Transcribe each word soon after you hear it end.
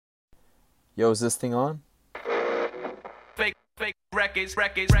Yo, is this thing on? Fake records.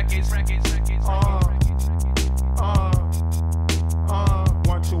 1 2 1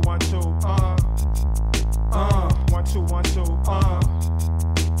 2 1 2 1 2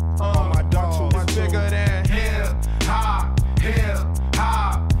 my dog 2 1 2 Bigger than hip hop.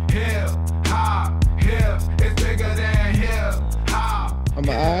 It's bigger than hip hop. I'm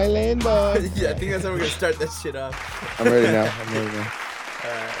an island boy. Yeah, I think that's how we're gonna start that shit off. I'm ready now.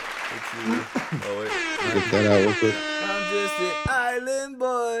 Alright, oh wait. Get that out real quick. I'm just an island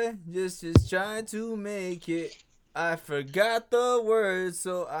boy, just trying to make it. I forgot the words,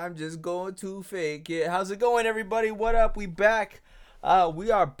 so I'm just going to fake it. How's it going, everybody? What up? We back.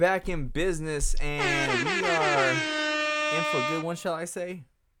 We are back in business, and we are in for a good one, shall I say?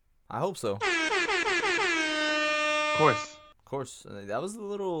 I hope so. Of course. That was a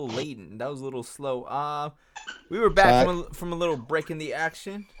little late. That was a little slow. We were back from a little break in the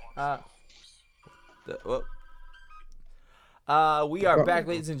action. We are back,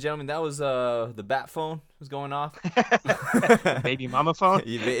 ladies and gentlemen. That was the bat phone was going off. Baby mama phone.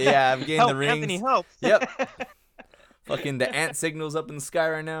 Yeah, I'm getting help, the rings. Anthony, help. Yep. Fucking the ant signals up in the sky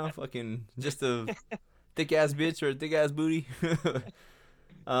right now. Fucking just a thick ass bitch or a thick ass booty. It's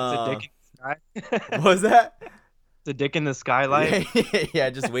a dick in the sky. What was that? It's a dick in the skylight. Yeah,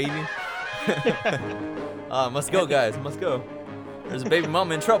 just waving. Must go, guys. Must go. There's a baby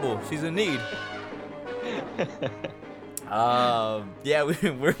mama in trouble. She's in need. Yeah,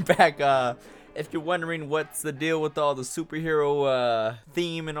 we're back. If you're wondering what's the deal with all the superhero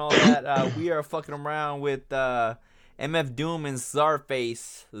theme and all that, we are fucking around with MF Doom and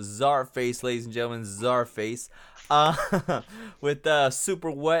Czarface, ladies and gentlemen, Czarface. With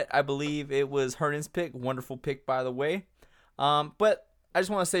Super Wet, I believe it was Herndon's pick. Wonderful pick, by the way. But I just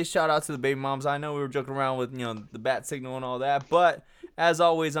want to say shout out to the baby moms. I know we were joking around with, the bat signal and all that, but as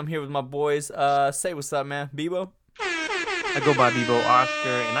always, I'm here with my boys. Say what's up, man. Bebo? I go by Bebo Oscar,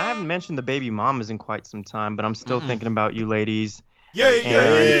 and I haven't mentioned the baby mamas in quite some time, but I'm still thinking about you ladies.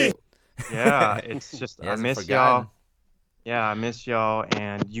 yeah. Yeah, it's just, He I hasn't miss forgotten. y'all. Yeah, I miss y'all,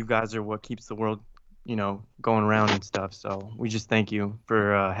 and you guys are what keeps the world, going around and stuff. So we just thank you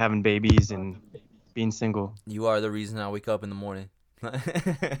for having babies and being single. You are the reason I wake up in the morning.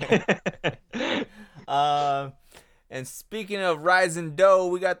 And speaking of rising dough,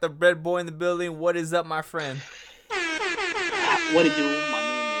 we got the bread boy in the building. What is up, my friend? What it do? My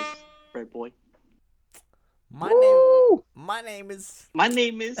name is Bread Boy. My name is. That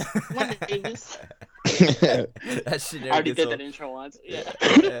shit I never already gets did old. that intro once. Yeah.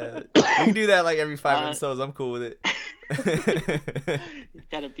 You can do that like every 5 episodes. I'm cool with it.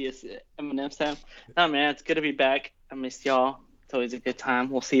 Gotta be a Eminem sound. No, man, it's good to be back. I missed y'all. It's always a good time.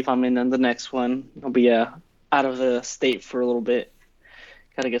 We'll see if I'm in the next one. I'll be out of the state for a little bit.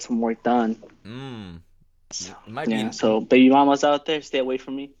 Gotta get some work done. So baby mamas out there, stay away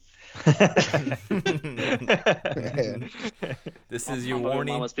from me. This is your My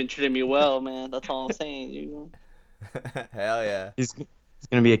warning. mama's been treating me well, man. That's all I'm saying. Hell yeah. He's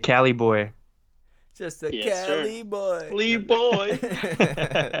gonna be a Cali boy. Just a Yes, Cali sir. boy. Lee boy.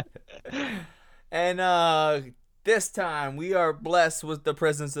 And this time we are blessed with the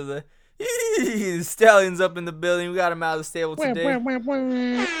presence of the Stallions up in the building. We got him out of the stable today. He's up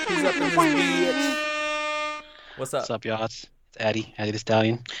in this bitch. What's up? What's up, y'all? It's Addy the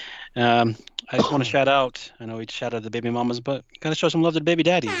Stallion. I just want to shout out. I know we shout out the baby mamas, but gotta show some love to the baby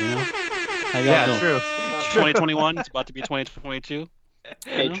daddies. How y'all doing? True. It's 2021. It's about to be 2022.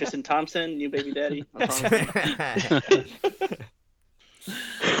 Hey, Tristan Thompson, new baby daddy.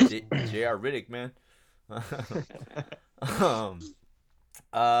 J.R. Riddick, man.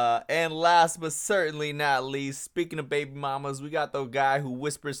 And last but certainly not least, speaking of baby mamas, we got the guy who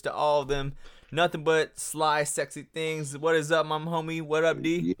whispers to all of them nothing but sly, sexy things. What is up, my homie? What up,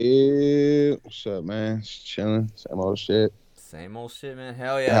 D? Yeah, what's up, man? Just chilling, same old shit. Same old shit, man.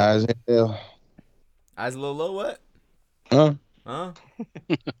 Hell yeah. Guys, hell. Eyes a little low, what? Huh?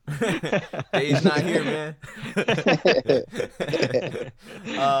 Dave's not here, man.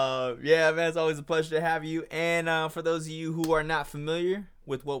 Yeah, man, it's always a pleasure to have you. And for those of you who are not familiar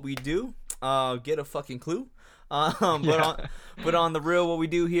with what we do, get a fucking clue. But on the real, what we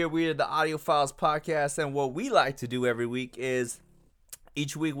do here, we are the Audio Files Podcast, and what we like to do every week is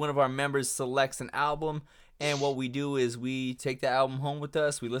each week one of our members selects an album, and what we do is we take the album home with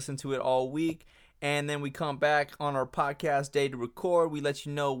us, we listen to it all week, and then we come back on our podcast day to record. We let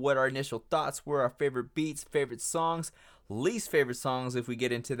you know what our initial thoughts were, our favorite beats, favorite songs, least favorite songs if we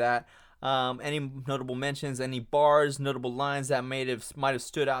get into that. Any notable mentions, any bars, notable lines that might have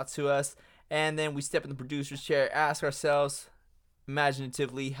stood out to us. And then we step in the producer's chair, ask ourselves,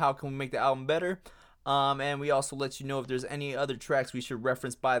 imaginatively how can we make the album better. And we also let you know if there's any other tracks we should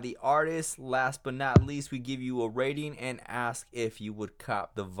reference by the artist. Last but not least, we give you a rating and ask if you would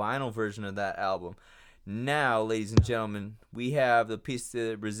cop the vinyl version of that album. Now, ladies and gentlemen, we have the piece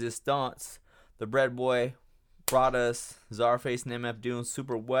de resistance. The Bread Boy brought us Czarface and MF Doom,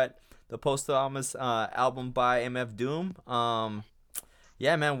 Super Wet, the posthumous album by MF Doom.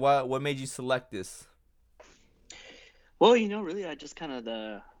 Yeah, man, what made you select this? Well, really, I just kind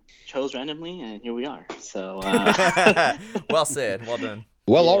of chose randomly, and here we are. So, Well said. Well done.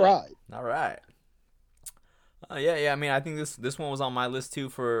 Well, all right. All right. Yeah. I mean, I think this one was on my list too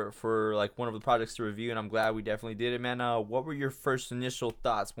for like one of the projects to review, and I'm glad we definitely did it, man. What were your first initial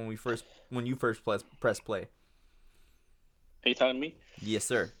thoughts when you first pressed play? Are you talking to me? Yes,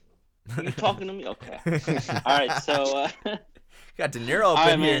 sir. You talking to me? Okay. All right. So, got De Niro up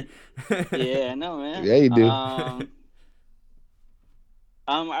in here. Yeah, I know, man. Yeah, you do.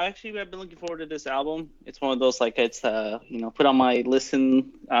 I've been looking forward to this album. It's one of those like it's put on my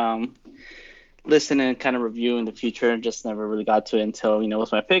listen and kind of review in the future, and just never really got to it until it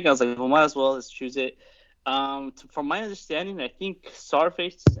was my pick. I was like, well, might as well let's choose it. From my understanding, I think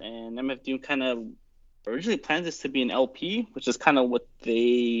Czarface and MF Doom kind of originally planned this to be an LP, which is kind of what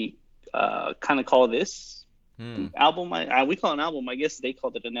they kind of call this album. We call it an album. I guess they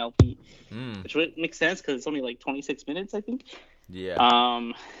called it an LP, which would make sense because it's only like 26 minutes, I think. Yeah.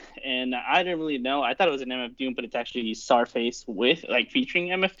 And I didn't really know. I thought it was an MF Doom, but it's actually Czarface with featuring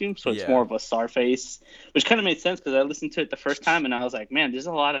MF Doom, so it's more of a Czarface, which kind of made sense because I listened to it the first time and I was like, man, there's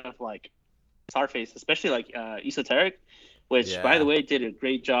a lot of Czarface, especially Esoteric, which by the way did a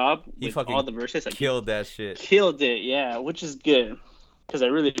great job with all the verses. Killed that shit. Killed it, yeah, which is good because I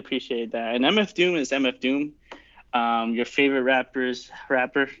really appreciate that. And MF Doom is MF Doom, your favorite rapper,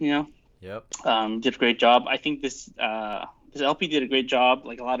 Yep. Did a great job. I think this LP did a great job,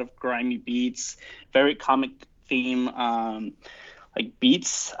 like a lot of grimy beats, very comic theme,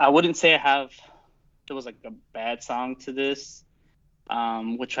 beats. I wouldn't say there was like a bad song to this,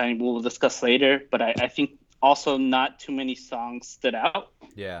 which I will discuss later, but I think also not too many songs stood out.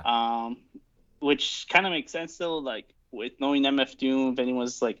 Yeah. Which kind of makes sense though, like with knowing MF Doom, if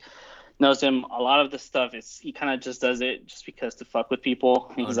anyone's knows him, a lot of the stuff he kind of just does it just because to fuck with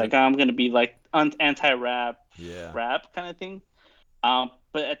people. And he's like, I'm gonna be like anti-rap, rap kind of thing.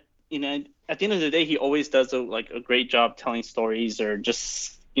 But at the end of the day, he always does a great job telling stories, or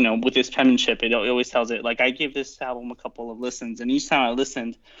just with his penmanship, it always tells it. Like I gave this album a couple of listens, and each time I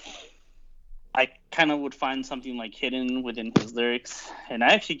listened, I kind of would find something hidden within his lyrics. And I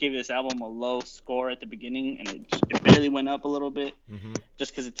actually gave this album a low score at the beginning, and it barely went up a little bit,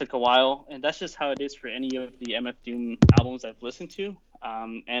 just because it took a while. And that's just how it is for any of the MF Doom albums I've listened to.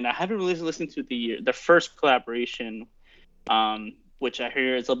 And I haven't really listened to the first collaboration, which I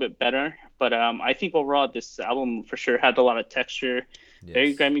hear is a little bit better. But I think overall this album for sure had a lot of texture,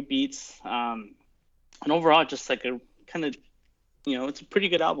 very grimy beats, and overall just like a kind of, it's a pretty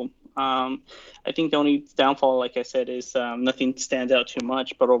good album. I think the only downfall, like I said, is nothing stands out too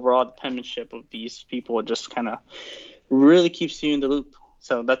much, but overall the penmanship of these people just kind of really keeps you in the loop.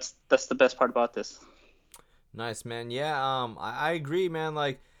 So that's the best part about this. Nice, man. Yeah, I agree, man.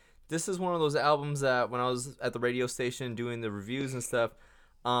 Like, this is one of those albums that when I was at the radio station doing the reviews and stuff,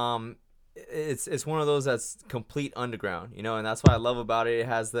 it's one of those that's complete underground, and that's what I love about it. It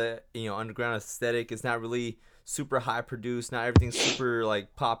has the underground aesthetic. It's not really super high produced, not everything's super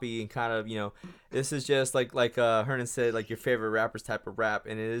poppy and kind of this is just like Hernan said, like your favorite rappers type of rap,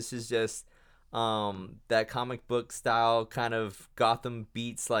 and this is just that comic book style kind of Gotham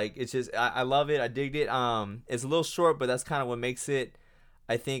beats. Like it's just I love it. I digged it. It's a little short, but that's kind of what makes it.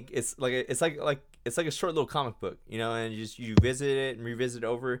 I think it's like a short little comic book, and you visit it and revisit it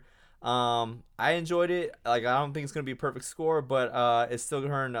over. I enjoyed it. Like I don't think it's gonna be a perfect score, but it still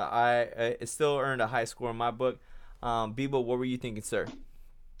earned a high score in my book. Bebo, what were you thinking, sir?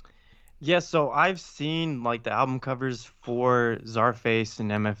 Yeah, so I've seen the album covers for Czarface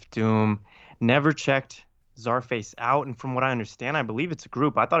and MF Doom. Never checked Czarface out, and from what I understand, I believe it's a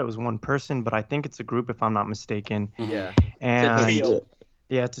group. I thought it was one person, but I think it's a group if I'm not mistaken. Yeah. And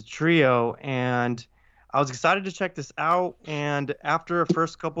it's a trio, and I was excited to check this out, and after a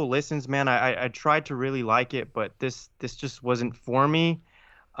first couple listens, man, I tried to really like it, but this just wasn't for me.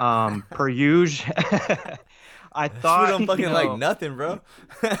 Per usual. I thought don't fucking like nothing, bro.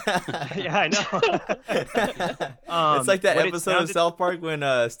 Yeah, I know. It's like that episode of South Park when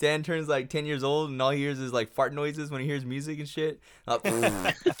Stan turns 10 years old and all he hears is fart noises when he hears music and shit.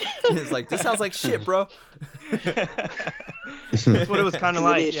 It's like, this sounds like shit, bro. That's what it was kind of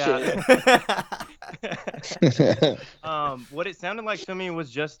like. Idiot Yeah. shit. What it sounded like to me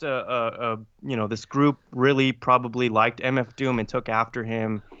was just this group really probably liked MF Doom and took after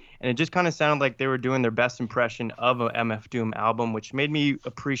him, and it just kind of sounded like they were doing their best impression of a MF Doom album, which made me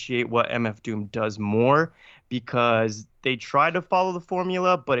appreciate what MF Doom does more, because they tried to follow the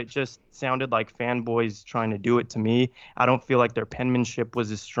formula, but it just sounded like fanboys trying to do it to me. I don't feel like their penmanship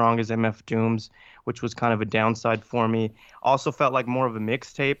was as strong as MF Doom's, which was kind of a downside for me. Also felt like more of a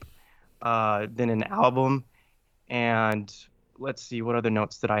mixtape than an album. And let's see, what other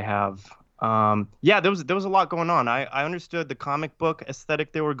notes did I have? There was a lot going on. I understood the comic book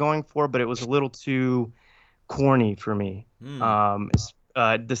aesthetic they were going for, but it was a little too corny for me.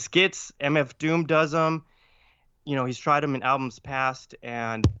 The skits, MF Doom does them. He's tried them in albums past,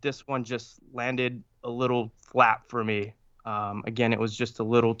 and this one just landed a little flat for me. Again, it was just a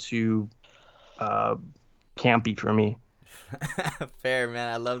little too campy for me. Fair,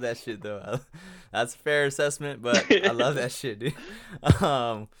 man. I love that shit though. That's a fair assessment, but I love that shit, dude.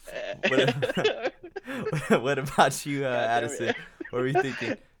 What about you, Addison? What were you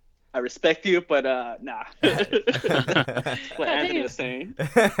thinking? I respect you, but nah. What Anthony was saying.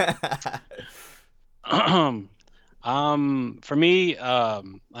 For me, I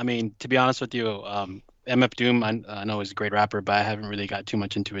mean, to be honest with you, MF Doom, I know he's a great rapper, but I haven't really got too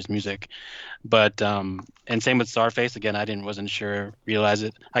much into his music. But and same with Czarface. Again, wasn't realize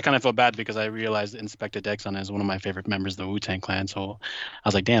it. I kind of felt bad because I realized Inspector Dexon is one of my favorite members of the Wu-Tang Clan. So I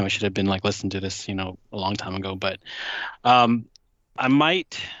was like, damn, I should have been like listening to this, a long time ago. But I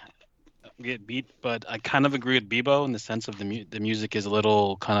might get beat, but I kind of agree with Bebo in the sense of the music is a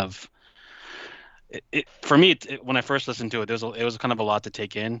little kind of. For me, when I first listened to it, it was kind of a lot to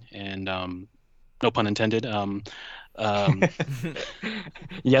take in, and no pun intended.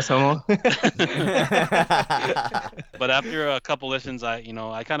 Yes, homo. But after a couple listens, I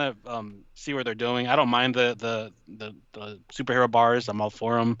kind of see where they're doing. I don't mind the superhero bars. I'm all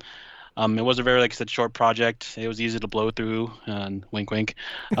for them. It was a very, like I said, short project. It was easy to blow through, and wink, wink.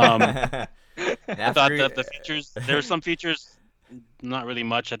 I thought that the features, there were some features. Not really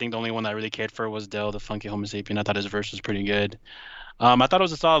much. I think the only one I really cared for was Dell, the Funky Homo Sapien. I thought his verse was pretty good. I thought it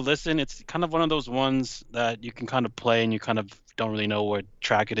was a solid listen. It's kind of one of those ones that you can kind of play and you kind of don't really know what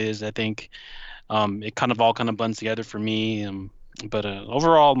track it is. I think it kind of all kind of blends together for me. But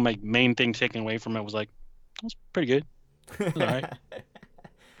overall, my main thing taken away from it was like, it was pretty good. It was all right.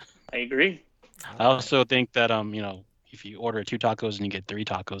 I agree. I also think that if you order 2 tacos and you get 3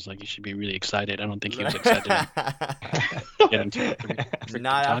 tacos, like you should be really excited. I don't think he was excited. Get into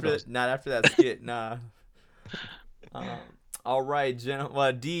Not after that skit, nah. All right,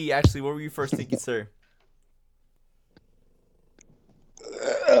 gentlemen. D, actually, what were you first thinking, sir?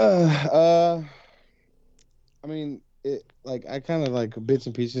 I mean, I kind of like bits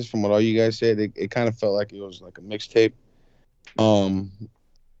and pieces from what all you guys said. It kind of felt like it was like a mixtape.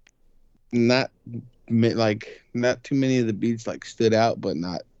 Not too many of the beats like stood out, but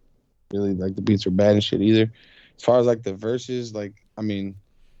not really like the beats were bad and shit either. As far as like the verses, like I mean,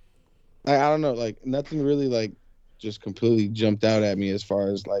 I don't know, like nothing really like just completely jumped out at me as far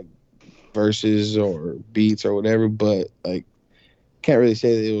as like verses or beats or whatever. But like, can't really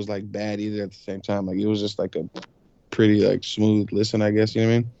say that it was like bad either. At the same time, like it was just like a pretty like smooth listen, I guess. You know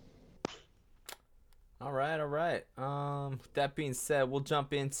what I mean? All right. That being said, we'll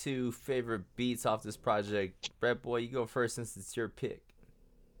jump into favorite beats off this project. Brett Boy, you go first since it's your pick.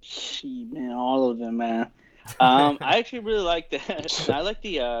 Shit, man, all of them, man. I actually really like that. I like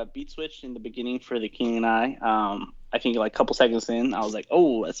the beat switch in the beginning for the King and I think like a couple seconds in, I was like,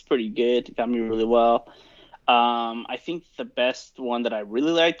 oh, that's pretty good. It got me really well. I think the best one that I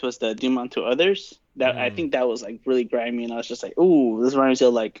really liked was the Doom Unto Others. I think that was like really grimy, and I was just like, oh, this reminds me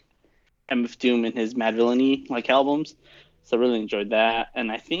of like MF Doom and his Mad Villainy like albums. So I really enjoyed that.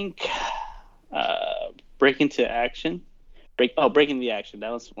 And I think Breaking the Action.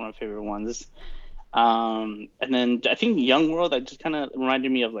 That was one of my favorite ones. And then I think Young World, that just kind of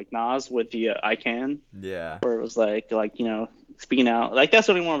reminded me of like Nas with the I Can. Yeah. Where it was like speaking out. Like that's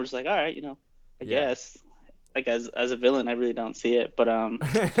the only one where it's like, all right, I guess. Like as a villain, I really don't see it, but all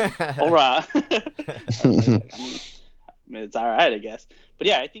right. It's all right, I guess. But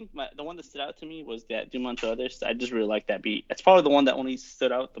yeah, I think the one that stood out to me was that Doom Unto Others. I just really like that beat. It's probably the one that only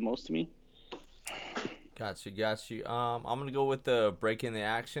stood out the most to me. Got you. I'm gonna go with the Breaking the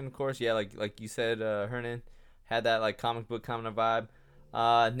Action, of course. Yeah, like you said, Hernan had that like comic book kind of vibe.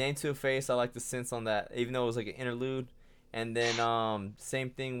 Name to a Face, I like the synths on that, even though it was like an interlude. And then same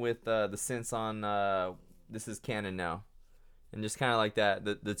thing with the synths on This Is Canon Now, and just kind of like that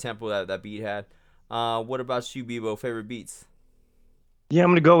the tempo that beat had. What about you, Bebo? Favorite beats? Yeah, I'm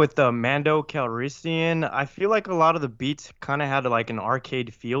gonna go with Mando Calrissian. I feel like a lot of the beats kind of had like an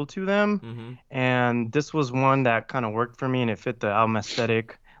arcade feel to them, Mm-hmm. and this was one that kind of worked for me and it fit the album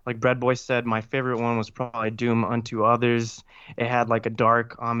aesthetic. Like Bread Boy said, my favorite one was probably Doom Unto Others. It had like a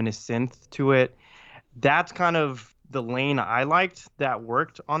dark, ominous synth to it. That's kind of the lane I liked that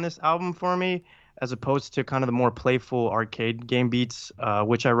worked on this album for me, as opposed to kind of the more playful arcade game beats,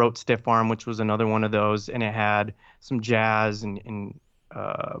 which I wrote Stiff Arm, which was another one of those, and it had some jazz and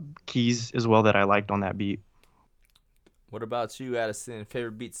keys as well that I liked on that beat. What about you, Addison?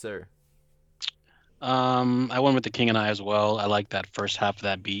 Favorite beat, sir? I went with the King and I as well. I like that first half of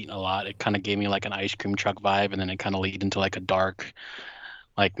that beat a lot. It kind of gave me like an ice cream truck vibe, and then it kind of lead into like a dark,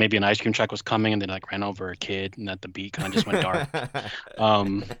 like maybe an ice cream truck was coming and then like ran over a kid, and that the beat kind of just went dark.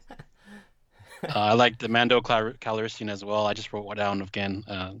 Um, I like the Calrissian as well. I just wrote one down again.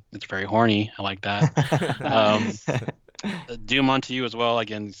 It's very horny. I like that. Doom Onto You as well.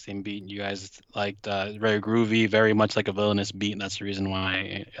 Again, same beat. You guys liked very groovy, very much like a villainous beat. And that's the reason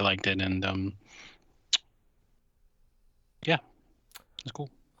why I liked it. And yeah, it's cool.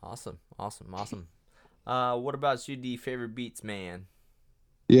 Awesome. What about you, D? Favorite beats, man?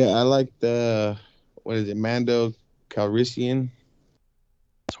 Yeah, I like the what is it, Mando Calrissian.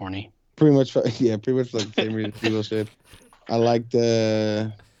 It's horny. Pretty much, yeah, pretty much like the same reason people said. I like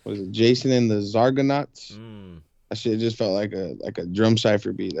the what is it, Jason and the Zargonauts. That shit just felt like a drum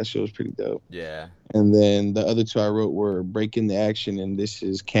cipher beat. That shit was pretty dope. Yeah. And then the other two I wrote were Breaking the Action and This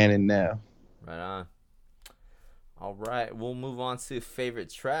Is Canon Now. Right on. All right, we'll move on to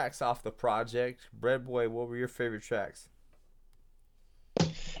favorite tracks off the project. Bread Boy, what were your favorite tracks?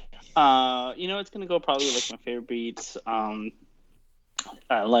 It's gonna go probably like my favorite beats.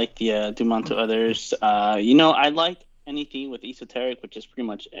 I like the Doom Onto Others. I like anything with esoteric, which is pretty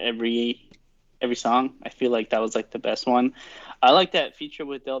much every song. I feel like that was like the best one. I like that feature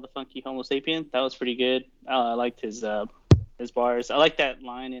with Del the Funky Homo Sapien. That was pretty good. I liked his bars. I like that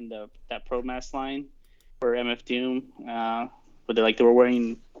line in that Pro Mask line for MF Doom, where they were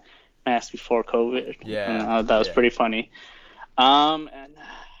wearing masks before COVID. Yeah, that was pretty funny. And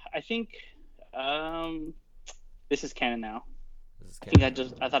I think This Is Canon Now.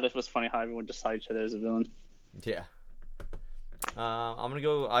 I thought it was funny how everyone just saw each other as a villain. Yeah. I'm gonna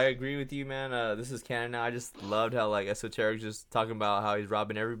go. I agree with you, man. This is canon now. I just loved how like Esoteric's just talking about how he's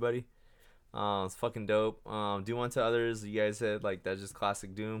robbing everybody. It's fucking dope. Do Unto Others. You guys said like that's just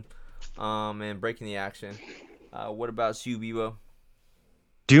classic Doom. And Breaking the Action. What about you, Bebo?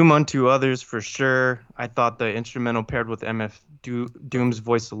 Doom Unto Others for sure. I thought the instrumental paired with Doom's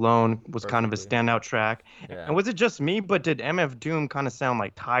voice alone was kind of a standout track. Yeah. And was it just me, but did MF Doom kind of sound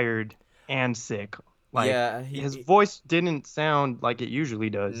like tired and sick? Like, yeah, his voice didn't sound like it usually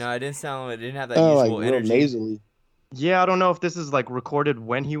does. No, it didn't sound. It didn't have that usual like energy. real nasally. Yeah, I don't know if this is like recorded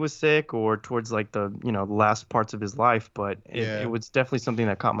when he was sick or towards like the last parts of his life, but it was definitely something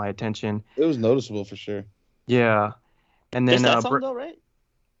that caught my attention. It was noticeable for sure. Yeah, and then that song though, right?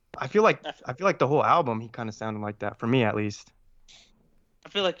 I feel like the whole album he kind of sounded like that for me at least. I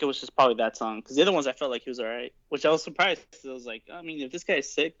feel like it was just probably that song because the other ones I felt like he was alright, which I was surprised. Cause I was like, I mean, if this guy's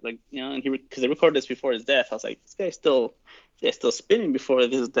sick, like and because they recorded this before his death, I was like, this guy's still spinning before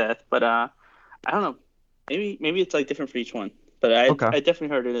his death. But I don't know, maybe it's like different for each one. But I definitely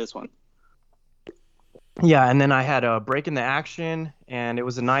heard it in this one. Yeah, and then I had Breaking the Action, and it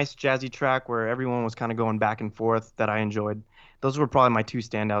was a nice jazzy track where everyone was kind of going back and forth that I enjoyed. Those were probably my two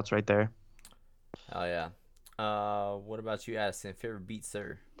standouts right there. Oh yeah. What about you, Addison? Favorite beats,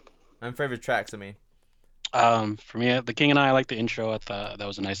 sir? And favorite tracks, I mean. For me, The King and I like the intro. I thought that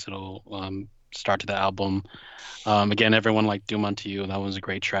was a nice little start to the album. Again, everyone liked Doom Unto You. That was a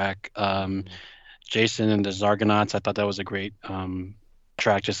great track. Jason and the Zargonauts, I thought that was a great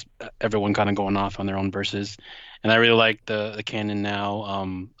track. Just everyone kind of going off on their own verses. And I really like the Canon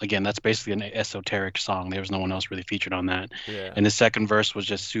Now. Again, that's basically an esoteric song. There was no one else really featured on that. Yeah. And the second verse was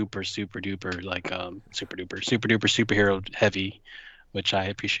just super duper, like super duper superhero heavy, which I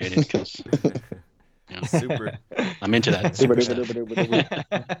appreciated because super. I'm into that. Super stuff.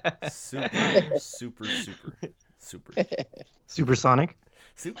 Super. Supersonic.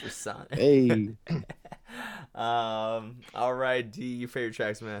 Supersonic. Hey. All right, D, your favorite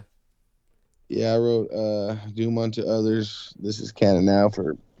tracks, man. Yeah, I wrote Doom Unto Others. This Is Canon Now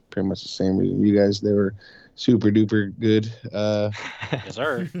for pretty much the same reason you guys. They were super duper good. Yes,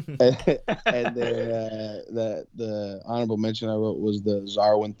 sir. And then the honorable mention I wrote was the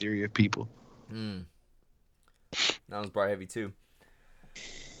Zarwin Theory of People. That was bar heavy too.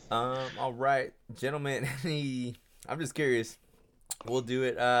 All right, gentlemen. I'm just curious. We'll do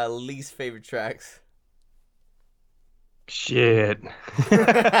it. Least favorite tracks. Shit.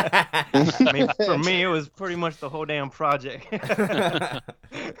 I mean, for me, it was pretty much the whole damn project. Nah,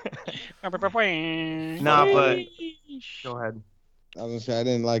 but go ahead. I was gonna say I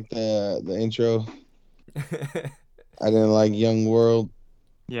didn't like the intro. I didn't like Young World.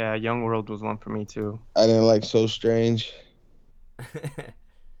 Yeah, Young World was one for me too. I didn't like So Strange.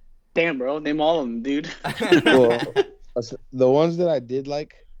 Damn, bro, name all of them, dude. Well, the ones that I did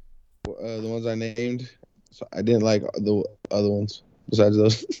like, the ones I named. So I didn't like the other ones besides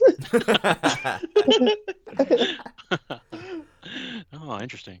those. Oh,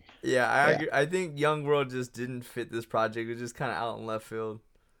 interesting. Yeah, I agree. I think Young World just didn't fit this project. It was just kind of out in left field.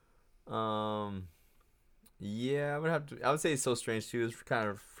 Yeah, I would say So Strange too. It's kind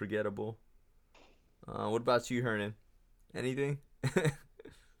of forgettable. What about you, Hernan? Anything?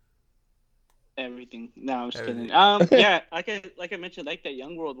 Everything. No, I'm just Everything. kidding. Yeah, like I mentioned, like that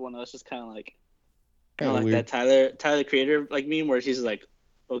Young World one, I was just kind of like Kinda that Tyler Creator like meme where she's like,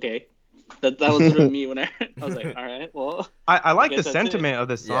 okay, that was literally me when I was like, all right, well, I like the guess that's sentiment of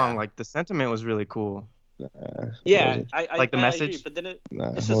the song. Yeah. Like the sentiment was really cool. yeah, I Like the I message? agree, but then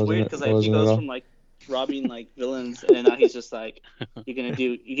Nah, it's just weird because like he wasn't at goes all. from like robbing like villains and now he's just like, you're gonna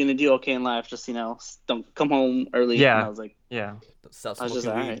do okay in life, just don't come home early. Yeah. And I was like, Yeah. Stop I was just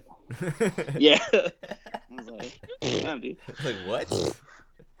smoking like, weed. yeah. I was like, damn, dude. Like what?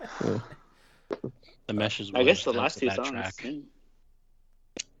 The meshes. I guess the was last two that songs. track.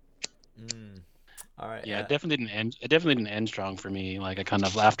 All right. Yeah, it definitely didn't end. It definitely didn't end strong for me. Like I kind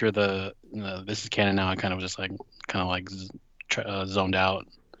of after the this is canon now. I kind of just like zoned out.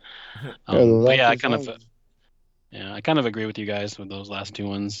 the But yeah, last two songs. I kind of agree with you guys with those last two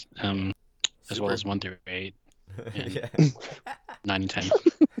ones. As well Super. as 1 through 8, and Yeah. 9 and 10.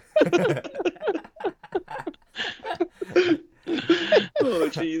 Oh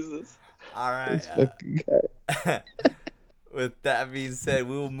Jesus. All right. This fucking guy. With that being said,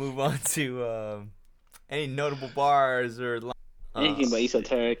 we will move on to any notable bars or Anything but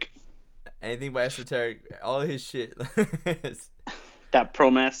esoteric. anything by Esoteric. All his shit. That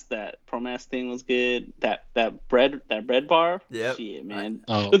Promass thing was good. That bread bar. Yep. Shit, man.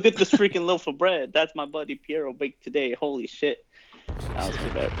 Oh, Look at this freaking loaf of bread. That's my buddy Piero baked today. Holy shit. That was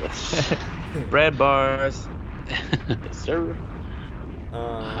good, bro. Bread bars. Yes, sir.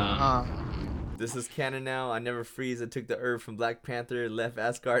 This is canon now. I never freeze. I took the herb from Black Panther, left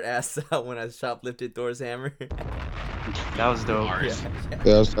Asgard ass out when I shoplifted Thor's hammer. That was dope. bars. Yeah. Yeah,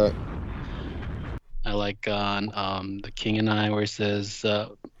 that's that. I like on The King and I, where it says,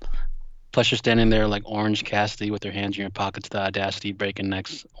 plus you're standing there like Orange Cassidy with their hands in your pockets, the audacity breaking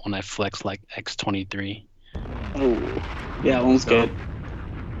necks when I flex like X23. Oh, yeah, that one's good.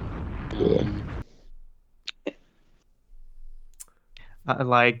 I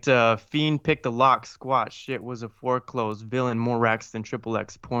liked Fiend picked the lock, squat, shit was a foreclosed, villain more racks than Triple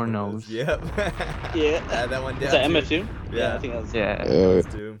X pornos. Yep. Yeah. Add that one down. Is that too. MF Doom? Yeah. I think that was. Yeah. That's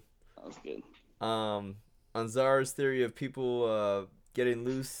Doom. That was good. On Zara's theory of people getting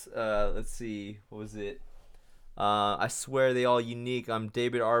loose, let's see, what was it? I swear they all unique. I'm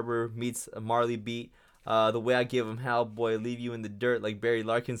David Arbor meets a Marley beat. The way I give him hell, boy, leave you in the dirt like Barry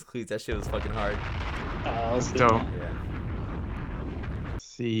Larkins cleats. That shit was fucking hard. That was good. Dope. Yeah.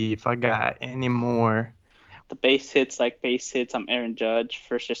 See if I got any more. The bass hits like bass hits. I'm Aaron Judge.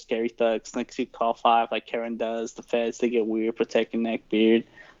 First you're Scary Thugs. Next you call 5 like Karen does. The feds, they get weird, protecting neckbeard.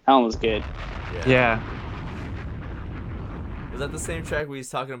 That one was good. Yeah. Was that the same track where he's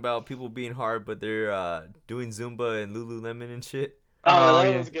talking about people being hard, but they're doing Zumba and Lululemon and shit? Oh,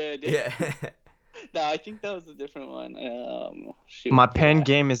 that yeah. was good. Yeah. No, I think that was a different one. Shoot. My pen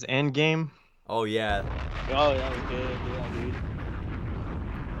game is end game. Oh yeah. Oh, that was good. Yeah, dude.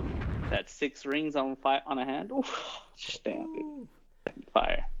 That 6 rings on a hand. Oof. Damn, dude.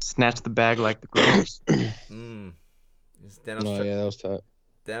 Fire. Snatch the bag like the girls. Thanos, Oh yeah, that was tough.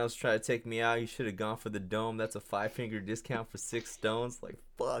 Thanos tried to take me out. You should have gone for the dome. That's a 5-finger discount for 6 stones. Like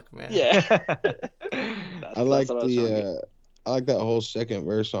fuck, man. Yeah. I like I like that whole second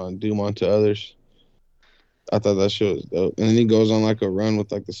verse on Doom Onto Others. I thought that shit was dope. And then he goes on like a run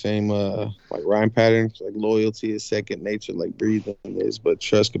with like the same like rhyme patterns, like loyalty is second nature, like breathing is, but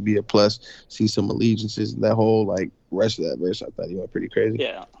trust could be a plus. See some allegiances. That whole like rest of that verse, I thought he went pretty crazy.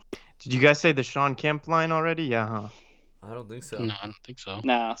 Yeah. Did you guys say the Sean Kemp line already? Yeah, huh? I don't think so. No, I don't think so.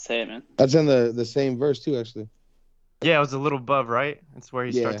 Nah, say it, man. That's in the same verse too, actually. Yeah, it was a little above, right? That's where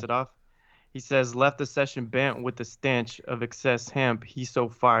he Yeah. starts it off. He says, left the session bent with the stench of excess hemp. He's so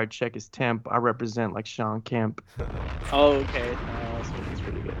fired, check his temp. I represent like Sean Kemp. Oh, okay. That's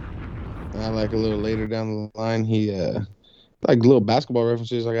pretty good. And I like a little later down the line, he like little basketball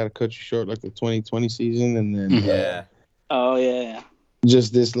references. I gotta cut you short, like the 2020 season, and then Yeah. Oh yeah.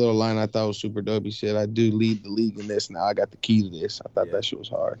 Just this little line I thought was super dope. He said, "I do lead the league in this. Now I got the key to this." I thought Yeah. that shit was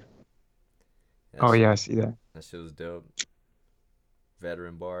hard. That Oh shit, yeah, I see that. that shit was dope.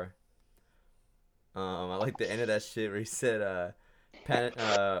 Veteran bar. I like the end of that shit where he said,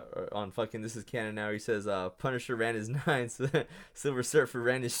 on fucking This Is Canon Now, he says, Punisher ran his nine, Silver Surfer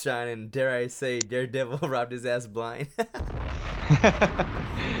ran his shine, and dare I say, Daredevil robbed his ass blind.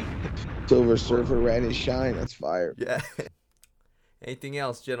 Silver Surfer ran his shine. That's fire. Yeah. Anything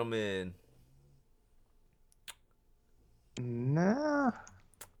else, gentlemen? Nah.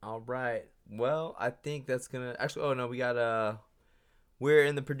 All right. Well, I think that's gonna actually. Oh no, we got we're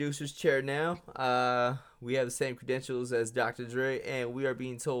in the producer's chair now. We have the same credentials as Dr. Dre, and we are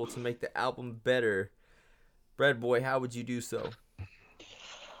being told to make the album better. Bread Boy, how would you do so?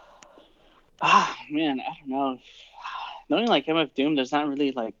 Man, I don't know. Knowing like MF Doom, there's not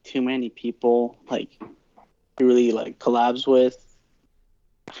really like too many people like he really like collabs with.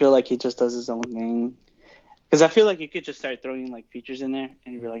 I feel like he just does his own thing. Because I feel like you could just start throwing like features in there,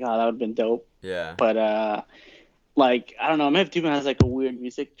 and you'd be like, oh, that would have been dope. Yeah. But like I don't know, MF Doom has like a weird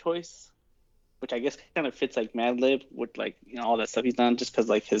music choice, which I guess kind of fits like Madlib with like all that stuff he's done, just because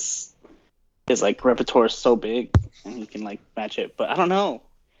like his like repertoire is so big and he can like match it. But I don't know.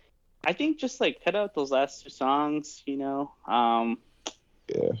 I think just like cut out those last two songs, Yeah.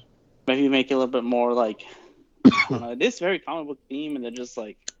 Maybe make it a little bit more like I don't know. It is very comic book theme, and they're just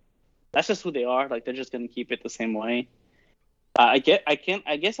like that's just who they are. Like they're just gonna keep it the same way. I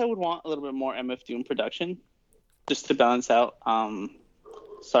guess I would want a little bit more MF Doom production, just to balance out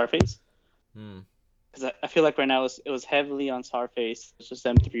Czarface. Because I feel like right now it was heavily on Czarface. It's just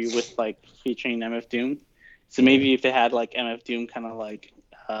them three with like featuring MF Doom. So maybe if they had like MF Doom kind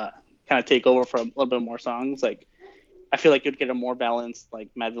of take over for a little bit more songs, like I feel like you'd get a more balanced like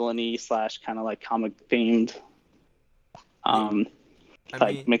Mad Villainy / kind of like comic themed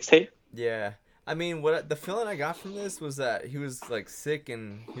mixtape. Yeah. I mean, what the feeling I got from this was that he was like sick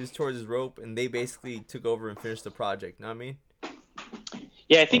and he was towards his rope, and they basically took over and finished the project. Know what I mean?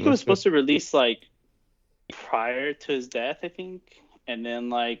 Yeah, I think it was supposed to release like prior to his death, I think, and then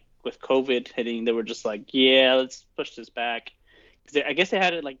like with COVID hitting, they were just like, yeah, let's push this back. I guess they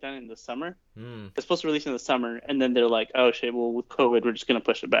had it like done in the summer. It's supposed to release in the summer, and then they're like, oh shit, well with COVID, we're just gonna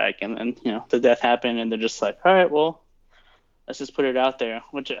push it back, and then the death happened, and they're just like, all right, well, let's just put it out there.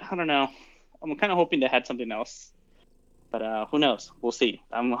 Which I don't know. I'm kind of hoping they had something else, but who knows? We'll see.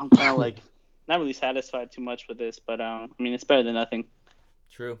 I'm kind of like not really satisfied too much with this, but I mean, it's better than nothing.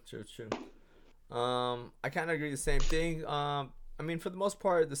 True. I kind of agree the same thing. I mean, for the most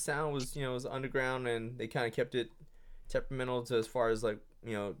part, the sound was was underground, and they kind of kept it temperamental to as far as like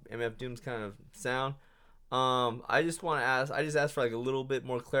MF Doom's kind of sound. I just asked for like a little bit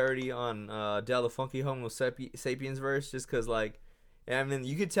more clarity on Del the Funky Homo Sapiens verse, just because like. I mean,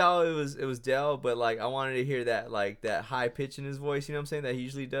 you could tell it was Del, but like I wanted to hear that like that high pitch in his voice, you know what I'm saying, that he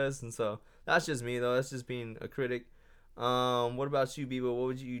usually does. And so that's just me though. That's just being a critic. What about you, Bebo? What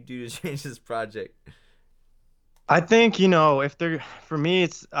would you do to change this project? I think if they're for me,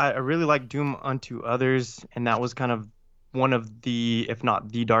 I really like Doom Unto Others, and that was kind of one of the, if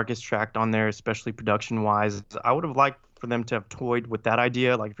not the darkest track on there, especially production wise. I would have liked for them to have toyed with that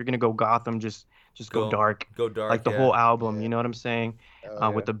idea. Like if you're gonna go Gotham, just go dark. Go dark. Like the whole album, you know what I'm saying?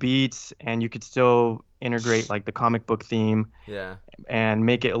 With the beats, and you could still integrate like the comic book theme. Yeah. And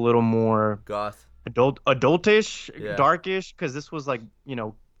make it a little more goth, adultish, darkish, because this was like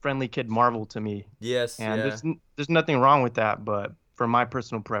friendly kid Marvel to me. Yes. And there's nothing wrong with that, but for my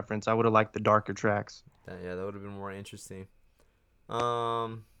personal preference, I would have liked the darker tracks. That would have been more interesting.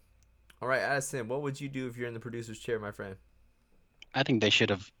 All right, Addison, what would you do if you're in the producer's chair, my friend? I think they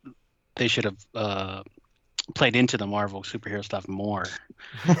should have played into the Marvel superhero stuff more.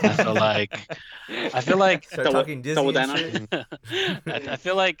 I feel like start talking Disney and shit. I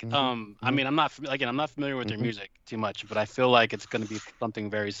feel like I mean I'm not familiar with their music too much, but I feel like it's going to be something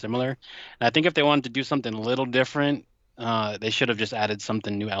very similar. And I think if they wanted to do something a little different, they should have just added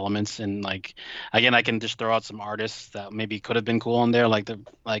something new elements. And like again, I can just throw out some artists that maybe could have been cool on there. Like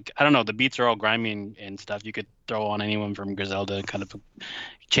I don't know, the beats are all grimy and stuff. You could throw on anyone from Griselda, kind of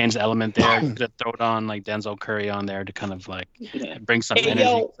change the element there. You could throw it on like Denzel Curry on there to kind of like bring some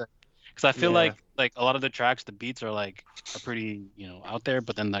energy. Because I feel like a lot of the tracks, the beats are pretty out there,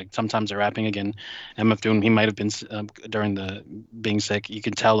 but then like sometimes they're rapping again. MF Doom, he might have been during the being sick. You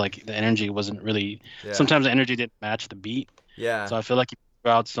can tell like the energy wasn't really. Yeah. Sometimes the energy didn't match the beat. Yeah. So I feel like you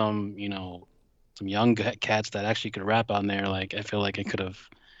threw out some some young cats that actually could rap on there. Like I feel like it could have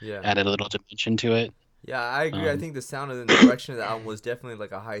added a little dimension to it. Yeah, I agree. I think the sound and the direction of the album was definitely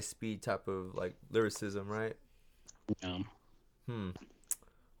like a high speed type of like lyricism, right?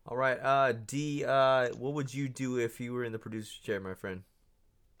 All right, D. What would you do if you were in the producer's chair, my friend?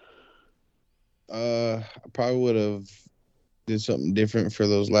 I probably would have did something different for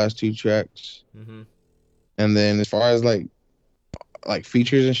those last 2 tracks. Mm-hmm. And then as far as like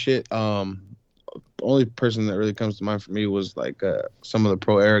features and shit, only person that really comes to mind for me was like some of the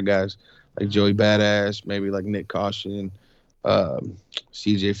pro era guys, like Joey Badass, maybe like Nick Caution,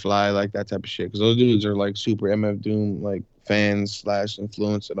 CJ Fly, like that type of shit. Because those dudes are like super MF Doom like fans /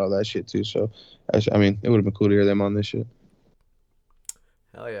 influence and all that shit too. So I mean, it would have been cool to hear them on this shit.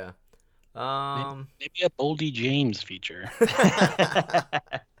 Hell yeah. Maybe a Boldy James feature. That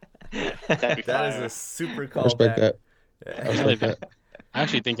is fire. a super I respect callback. that. Yeah. I respect that. I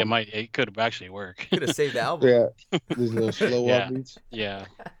actually think it could have actually worked. Could have saved the album. Yeah, these little slow Yeah. walk beats. Yeah.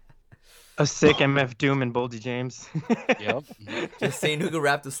 A sick MF Doom and Boldy James. Yep. Just saying who could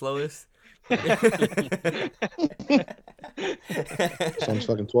rap the slowest. Song's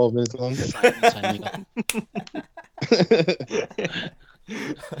fucking 12 minutes long. Sign me up.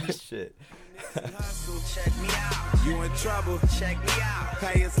 Shit. Check me out. You in trouble? Check me out.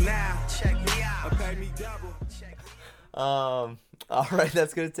 Pay us now. Check me out. Or pay me double. All right,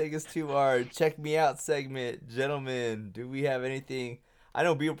 that's gonna take us to our check me out segment, gentlemen. Do we have anything? I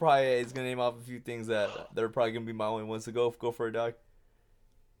know Beal probably is gonna name off a few things that are probably gonna be my only ones to go for it, dog.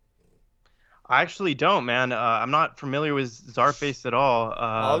 I actually don't, man. I'm not familiar with Czarface at all.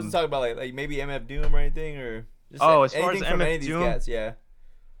 I was just talking about like maybe MF Doom or anything, or just as far as anything from MF any of these Doom? cats, yeah.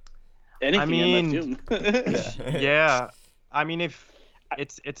 Anything I mean, MF Doom. yeah. I mean, if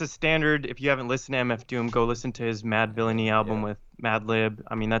it's a standard. If you haven't listened to MF Doom, go listen to his Mad Villainy album with Madlib.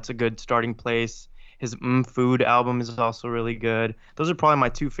 I mean, that's a good starting place. His Food album is also really good. Those are probably my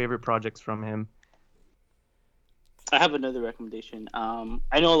 2 favorite projects from him. I have another recommendation.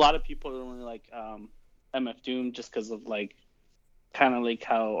 I know a lot of people don't really like MF Doom just because of like kind of like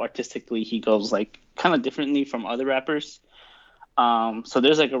how artistically he goes like kind of differently from other rappers. So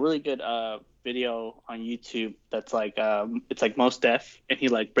there's like a really good video on YouTube that's like it's like Mos Def, and he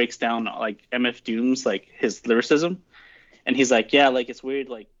like breaks down like MF Doom's like his lyricism, and he's like, yeah, like it's weird,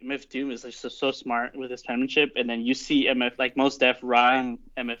 like MF Doom is like so smart with his penmanship, and then you see MF like Mos Def rhyme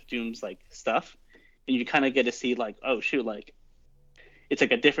MF Doom's like stuff, and you kind of get to see like, oh shoot, like it's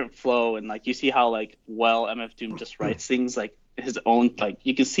like a different flow, and like you see how like well MF Doom just writes things like his own, like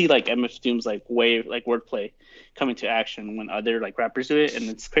you can see like MF Doom's like way like wordplay coming to action when other like rappers do it, and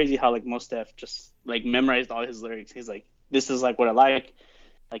it's crazy how like Mos Def just like memorized all his lyrics. He's like, this is like what I like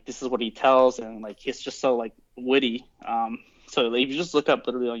this is what he tells, and like he's just so like witty. So like, if you just look up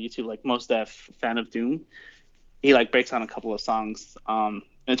literally on YouTube like Mos Def fan of Doom, he like breaks down a couple of songs. And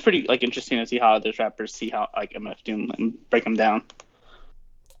it's pretty like interesting to see how other rappers see how like MF Doom and break them down.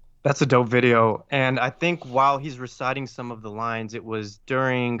 That's a dope video. And I think while he's reciting some of the lines, it was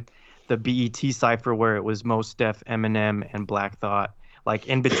during the BET cypher where it was Mos Def, Eminem, and Black Thought. Like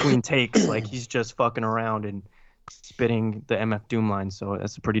in between takes, like he's just fucking around and spitting the MF Doom line. So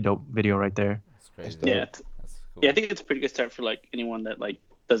that's a pretty dope video right there. That's crazy. Yeah, That's cool. yeah, I think it's a pretty good start for like anyone that like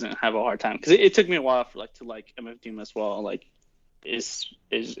doesn't have a hard time, because it took me a while for like to like MF Doom as well. Like, is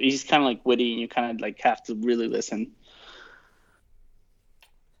he's kind of like witty, and you kind of like have to really listen.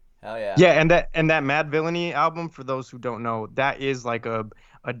 Hell yeah. Yeah, and that Mad Villainy album, for those who don't know, that is like a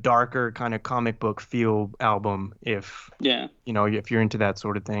darker kind of comic book feel album, if Yeah. you know, if you're into that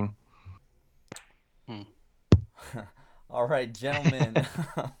sort of thing. All right, gentlemen.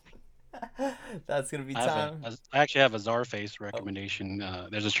 That's gonna be time. I actually have a Czarface recommendation.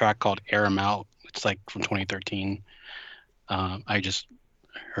 There's a track called Air 'Em Out. It's like from 2013. I just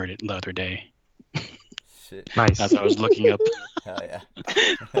heard it the other day Shit. Nice. as I was looking up. Hell yeah.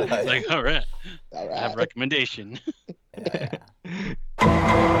 It's like, all right, All I have a right. recommendation. Yeah.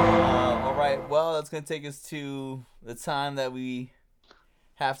 All right. Well, that's gonna take us to the time that we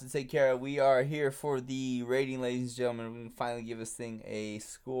have to take care of. We are here for the rating, ladies and gentlemen. We can finally give this thing a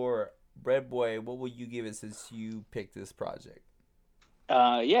score. Bread Boy, what will you give it since you picked this project?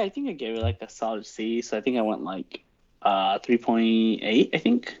 Yeah, I think I gave it like a solid C. So I think I went like 3.8, I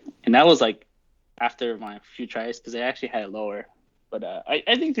think, and that was like after my few tries, because I actually had it lower. But I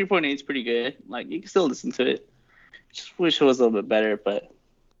think 3.8 is pretty good. Like, you can still listen to it. Just wish it was a little bit better, but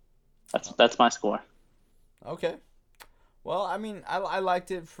that's my score. Okay. Well, I mean, I liked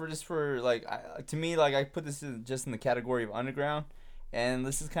it for like, to me, like, I put this just in the category of underground, and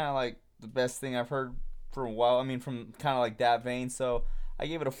this is kind of like the best thing I've heard for a while. I mean, from kind of like that vein, so I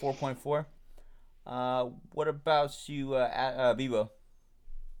gave it a 4.4. What about you, Bebo?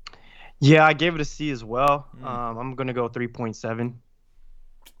 Yeah, I gave it a C as well. I'm gonna go 3.7.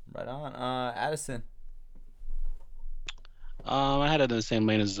 Right on. Addison. I had it in the same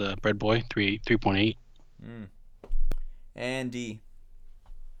lane as Bread Boy, 3.8. And D.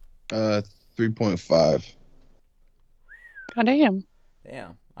 3.5. God damn.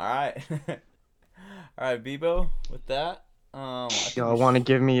 Damn. All right. All right, Bebo. With that, I think Y'all we want to should-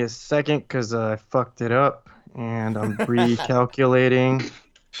 give me a second because I fucked it up and I'm recalculating.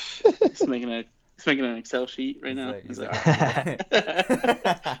 He's making an Excel sheet right now. He's He's like, like,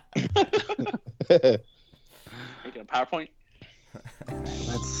 making a PowerPoint.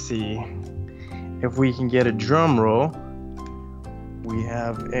 Let's see if we can get a drum roll. We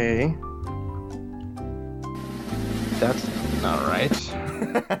have a. That's not right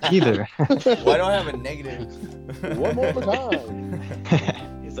either. Why do I have a negative? One more time.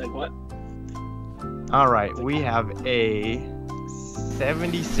 He's like, what? All right, we have a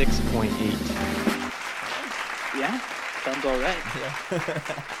 76.8. Yeah, sounds all right. Yeah.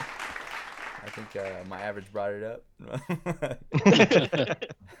 I think my average brought it up.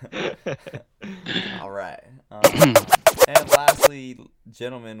 All right. And lastly,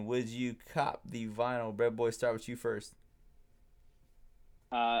 gentlemen, would you cop the vinyl? Bread Boy, start with you first.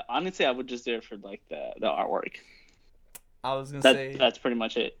 Honestly, I would just do it for like the artwork. I was gonna say That's pretty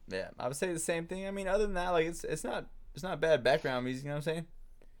much it. yeah. I would say the same thing. I mean, other than that, like it's not bad background music. You know what I'm saying?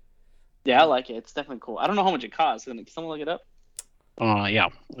 Yeah, I like it. It's definitely cool. I don't know how much it costs. Can someone look it up? Yeah.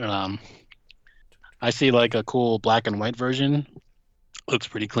 I see like a cool black and white version. Looks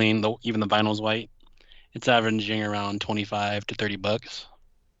pretty clean. Though even the vinyl's white. It's averaging around $25 to $30.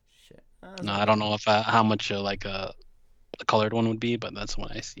 Shit. No, I don't know if how much like a colored one would be, but that's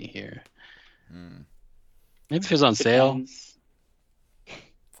what I see here. Maybe if it's on sale. Depends.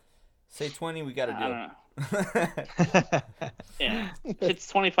 Say 20. We got a I deal. don't know. Yeah, if it's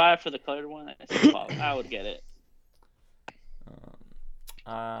 25 for the colored one, I would get it.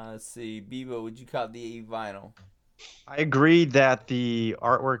 Let's see. Bebo, would you cop the vinyl? I agree that the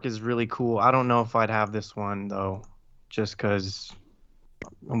artwork is really cool. I don't know if I'd have this one though, just because it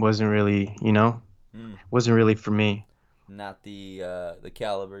wasn't really, wasn't really for me. Not the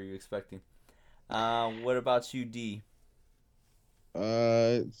caliber you're expecting. What about you, D?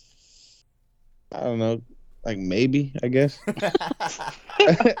 I don't know. Like maybe, I guess.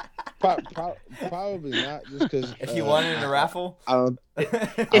 Probably not, just because. If you won it in a raffle, I don't If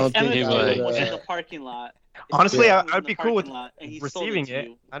think Emmett I would, was in uh, the parking lot, Honestly, Yeah. I'd be cool with receiving receiving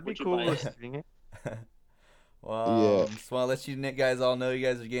it. I'd be cool with receiving it. well, Yeah. just want to let you guys all know you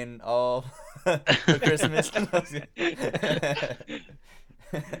guys are getting all for Christmas.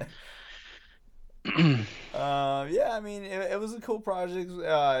 Yeah, I mean, it was a cool project.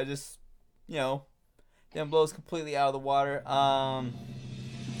 Just, didn't blow us completely out of the water.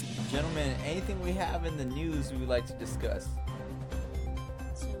 Gentlemen, anything we have in the news we would like to discuss?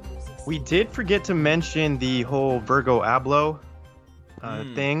 We did forget to mention the whole Virgo Abloh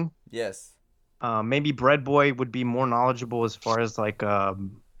thing. Yes. Maybe Bread Boy would be more knowledgeable as far as like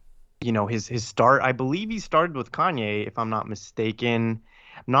his start. I believe he started with Kanye, if I'm not mistaken.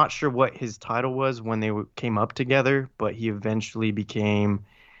 I'm not sure what his title was when they came up together, but he eventually became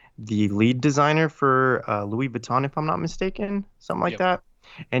the lead designer for Louis Vuitton, if I'm not mistaken, something like that.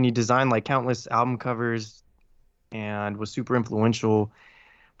 And he designed like countless album covers and was super influential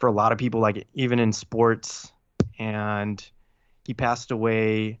for a lot of people, like even in sports. And he passed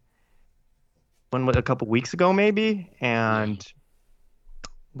away a couple weeks ago, maybe. And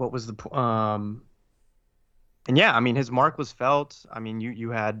what was the and yeah, I mean, his mark was felt. I mean, you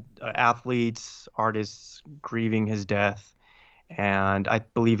had athletes, artists grieving his death. And I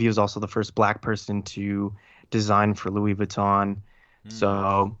believe he was also the first black person to design for Louis Vuitton.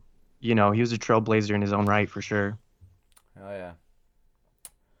 So, he was a trailblazer in his own right, for sure. Oh, yeah.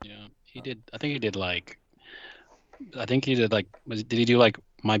 Yeah, he did. I think he did like. Did he do like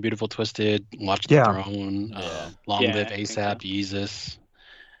My Beautiful Twisted, Watch the Throne, Long Live ASAP, Jesus?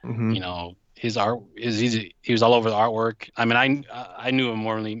 Mm-hmm. His art is easy. He was all over the artwork. I mean, I knew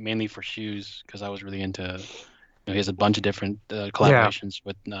him mainly for shoes because I was really into. He has a bunch of different collaborations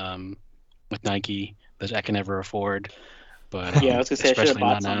with Nike that I can never afford. But I was gonna say I should have especially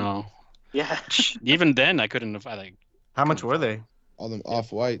bought not some. now. Yeah. Even then, I couldn't have. How much were they? all them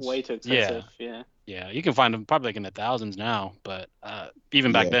off whites. Way too expensive. Yeah. Yeah, you can find them probably like in the thousands now, but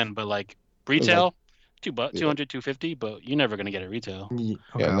even back Yeah. then. But like retail, $200, 250, but you're never gonna get it retail. Okay.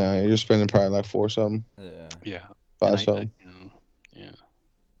 Yeah, no, you're spending probably like $4 something, Yeah. Yeah, $5 something.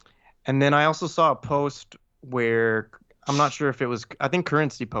 And then I also saw a post where I'm not sure if it was, I think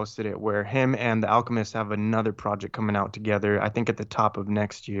Currency posted it, where him and the Alchemist have another project coming out together, I think at the top of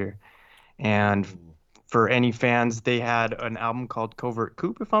next year. And for any fans, they had an album called Covert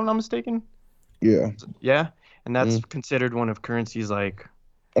Coupe, if I'm not mistaken. Yeah. Yeah. and that's considered one of Currency's like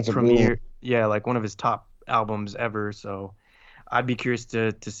That's a premier, yeah, like one of his top albums ever. So I'd be curious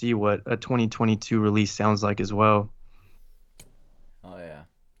to see what a 2022 release sounds like as well. Oh yeah.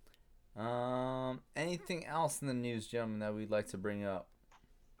 Anything else in the news, gentlemen, that we'd like to bring up?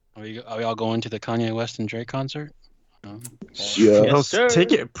 Are we all going to the Kanye West and Drake concert? No? Yeah. Yes, Those sir.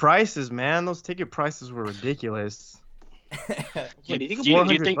 ticket prices, man, those ticket prices were ridiculous. Yeah, do you think Do you it'll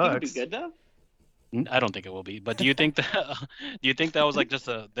be $400. good though? I don't think it will be. But do you think that was like just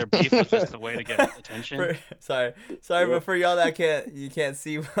their beef was just a way to get attention? Sorry, but for y'all that can't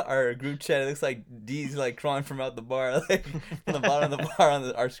see our group chat, it looks like D's like crawling from out the bar, like from the bottom of the bar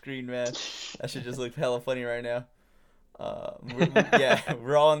on our screen, man. That should just look hella funny right now.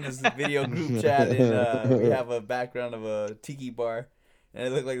 We're all in this video group chat, and we have a background of a tiki bar, and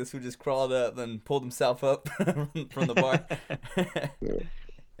it looked like this fool just crawled up and pulled himself up from the bar.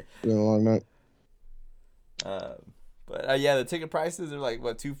 Been a long night. The ticket prices are like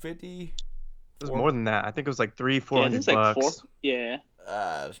what, $250? It was more than that. I think it was like $300-400 it's like bucks. 4. Yeah.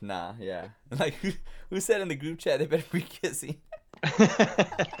 Nah, yeah. Like who said in the group chat they better be kissing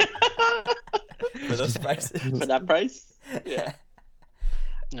for those prices? For that price? Yeah.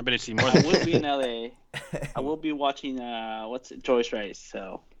 I bet you see more I than will be in LA. I will be watching Joyce Rice,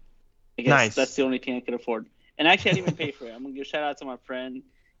 so I guess Nice. that's the only thing I could afford. And actually I didn't even pay for it. I'm gonna give a shout out to my friend.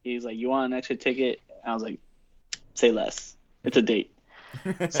 He's like, "You want an extra ticket?" I was like, "Say less. It's a date."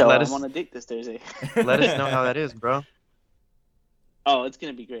 So Let I'm us- on a date this Thursday. Let us know how that is, bro. Oh, it's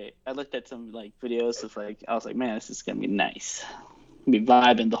gonna be great. I looked at some like videos of like I was like, man, this is gonna be nice. Be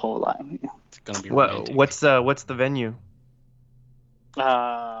vibing the whole line. it's gonna be What romantic. what's the venue? Echo,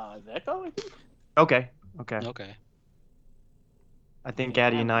 I think. Okay. Okay, I think Yeah,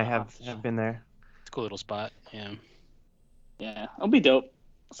 Addy and I I have don't know. been there. it's a cool little spot. Yeah. Yeah, it'll be dope.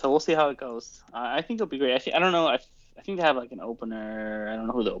 So we'll see how it goes. I think it'll be great. I don't know. I think they have like an opener. I don't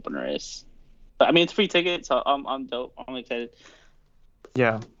know who the opener is, but I mean it's free ticket, so I'm dope. I'm excited.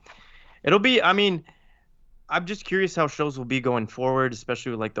 Yeah. It'll be, I mean, I'm just curious how shows will be going forward,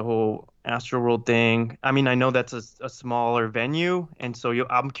 especially with like the whole Astroworld thing. I mean, I know that's a smaller venue, and so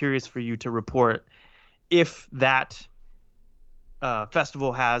I'm curious for you to report if that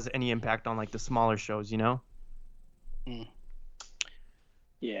festival has any impact on like the smaller shows, you know?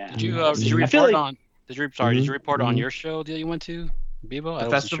 Yeah. Did you I feel report like- on? Did you report on Mhm. your show that you went to, Bebo? I The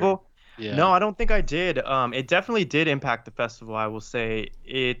wasn't festival? Sure. Yeah. No, I don't think I did. It definitely did impact the festival, I will say.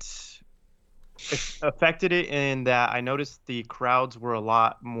 It affected it in that I noticed the crowds were a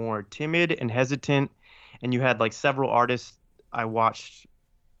lot more timid and hesitant, and you had like several artists I watched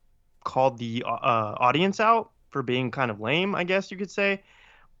called the audience out for being kind of lame, I guess you could say.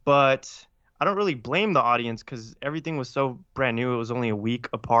 But I don't really blame the audience because everything was so brand new. It was only a week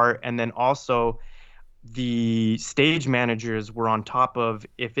apart, and then also the stage managers were on top of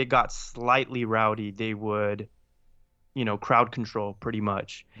if it got slightly rowdy, they would, crowd control pretty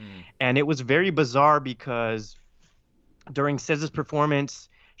much. And it was very bizarre because during SZA's performance,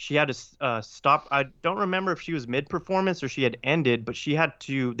 she had to stop. I don't remember if she was mid-performance or she had ended, but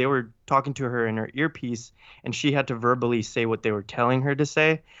they were talking to her in her earpiece, and she had to verbally say what they were telling her to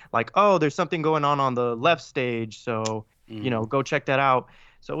say. Like, oh, there's something going on the left stage, so, go check that out.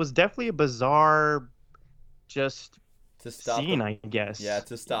 So it was definitely a bizarre just To stop scene, the, I guess.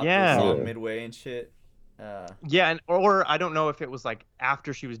 to stop Yeah. the song Yeah. midway and shit. Yeah, or I don't know if it was like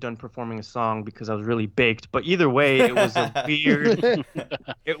after she was done performing a song because I was really baked. But either way, it was a weird.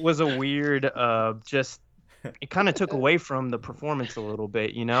 It was a weird. Just it kind of took away from the performance a little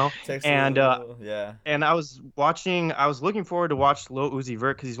bit, And yeah. and I was looking forward to watch Lil Uzi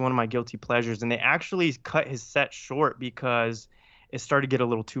Vert because he's one of my guilty pleasures, and they actually cut his set short because it started to get a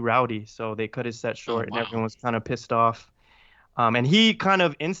little too rowdy. So they cut his set short, wow. and everyone was kind of pissed off. And he kind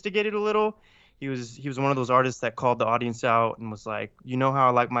of instigated a little. He was one of those artists that called the audience out and was like, you know how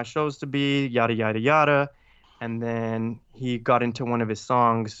I like my shows to be, yada, yada, yada. And then he got into one of his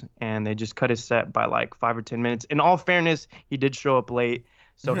songs and they just cut his set by like 5 or 10 minutes. In all fairness, he did show up late.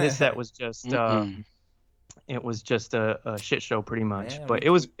 So his set was just, it was just a shit show pretty much. Man, but it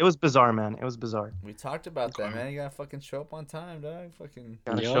was bizarre, man. It was bizarre. We talked about that, man. You gotta fucking show up on time, dog. Fucking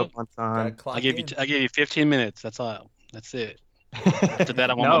Gotta Yup. show up on gotta time. clock I gave you 15 minutes. That's all. That's it. After that,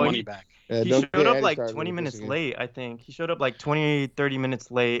 I want No, my money back. Yeah, He don't showed get up Addy like started 20 with minutes this again. late, I think. He showed up like 20, 30 minutes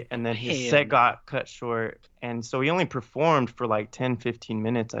late, and then his Damn. set got cut short. And so he only performed for like 10, 15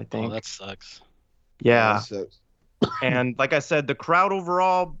 minutes, I Oh, think. that sucks. Yeah. That sucks. And like I said, the crowd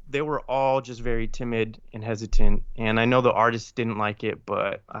overall, they were all just very timid and hesitant. And I know the artists didn't like it,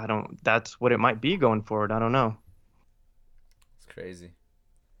 but that's what it might be going forward. I don't know. It's crazy.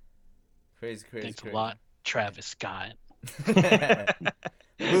 Crazy. Thanks Crazy. a lot. Travis Scott.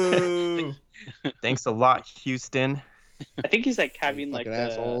 Boo. Thanks a lot, Houston. I think he's like having like Fucking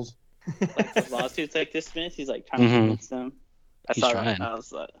assholes. the lawsuits like dismissed. He's like trying to convince them. I He's saw trying. that. I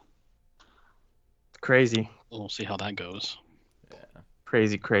was like, Crazy, We'll see how that goes.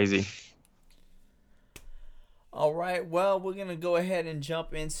 crazy. All right, well, we're going to go ahead and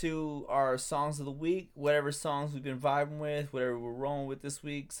jump into our songs of the week. Whatever songs we've been vibing with, whatever we're rolling with this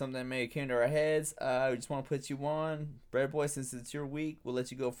week, something that may have came to our heads. We just want to put you on. Bread Boy, since it's your week, we'll let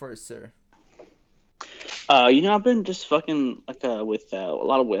you go first, sir. I've been just fucking like with a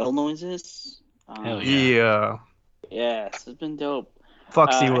lot of whale noises. Hell yeah. Yeah. So it's been dope.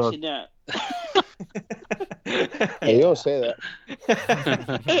 Fuck SeaWorld. Actually, no. Hey, you don't say that.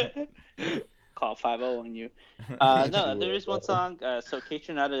 Call 5-0 on you. No, there is one song. So Kate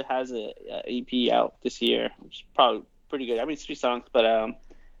United has a EP out this year, which is probably pretty good. I mean, it's 3 songs, but I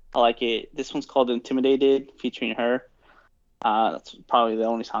like it. This one's called Intimidated, featuring her. That's probably the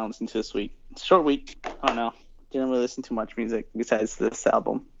only song I listened to this week. It's a short week. I don't know. Didn't really listen to much music besides this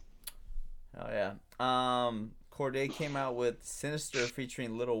album. Oh, yeah. Corday came out with Sinister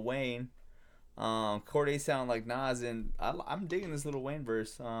featuring Lil Wayne. Corday sound like Nas, and I'm digging this Lil Wayne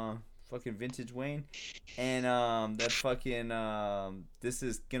verse. Fucking vintage Wayne, and that fucking This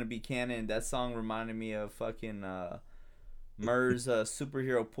Is Gonna Be Canon. That song reminded me of fucking Murr's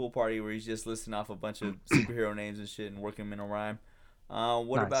superhero pool party, where he's just listing off a bunch of superhero names and shit and working them in a rhyme. What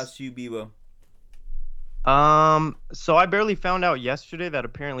Nice. about you, Bebo? So I barely found out yesterday that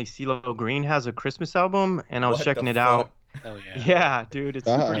apparently CeeLo Green has a Christmas album, and I was What checking the it out. fuck? Hell yeah. Yeah, dude, it's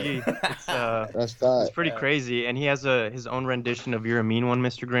Ah. pretty. It's That's that. it's pretty crazy, and he has his own rendition of "You're a Mean One,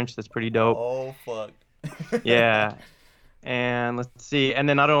 Mr. Grinch." That's pretty dope. Oh fuck. Yeah, and let's see, and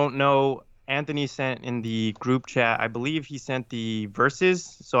then I don't know. Anthony sent in the group chat. I believe he sent the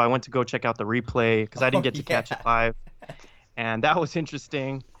verses, so I went to go check out the replay because I didn't get to catch it live, and that was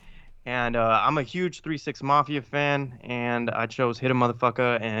interesting. And I'm a huge 3-6 Mafia fan, and I chose "Hit a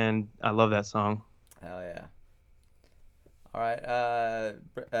Motherfucker," and I love that song. Hell yeah. All right,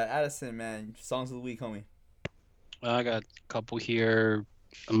 Addison, man, songs of the week, homie. I got a couple here.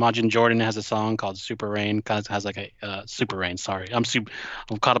 Imagine Jordan has a song called Super Rain. Kind of has like a Super Rain. Sorry, I'm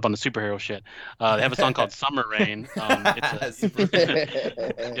caught up on the superhero shit. They have a song called Summer Rain. It's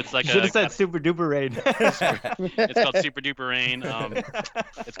like Should have said "Super Duper Rain." it's called Super Duper Rain.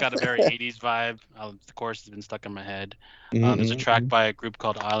 It's got a very 80s vibe. The chorus has been stuck in my head. There's a track by a group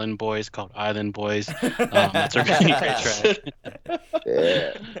called Island Boys called Island Boys. That's a really great track.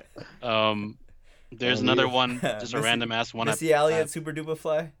 Yeah. There's another one, just a random ass one. Missy Elliott, Super Duper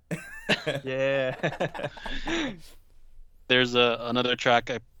Fly. Yeah. There's another track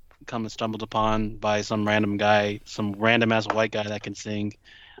I stumbled upon by some random guy, some random ass white guy that can sing.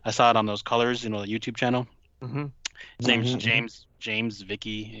 I saw it on those Colors, the YouTube channel. Mm-hmm. His name's James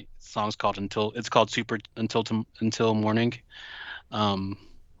Vicky. Song's called Super Until Morning. And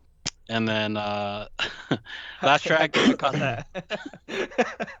then last track. I caught that.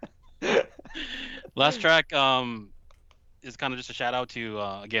 Last track is kind of just a shout out to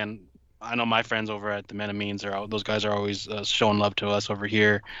again. I know my friends over at the Men of Means those guys are always showing love to us over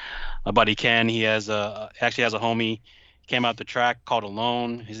here. My buddy Ken, he actually has a homie. He came out the track called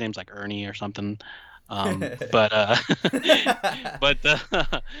Alone. His name's like Ernie or something. But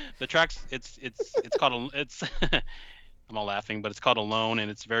the track's it's called I'm all laughing, but it's called Alone,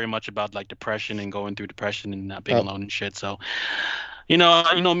 and it's very much about like depression and going through depression and not being alone and shit. So, you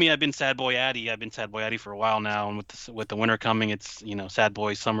know me, I've been sad boy Addy for a while now, and with the winter coming, it's sad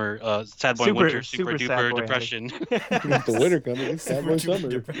boy summer, sad boy winter, super duper depression. The winter coming. It's sad boy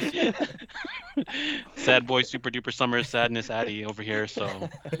summer. Sad boy super duper summer sadness Addy over here. So,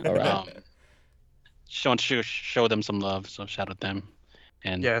 All right. show them some love. So shout out them.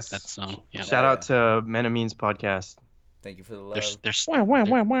 And Yes. that's yeah. Shout out to Men of Means podcast. Thank you for the love.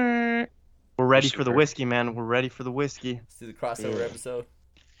 We're ready for the super. whiskey, man. We're ready for the whiskey. Let's do the crossover episode.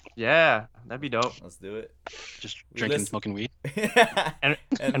 Yeah, that'd be dope. Let's do it. Just We drinking, listen- smoking weed. And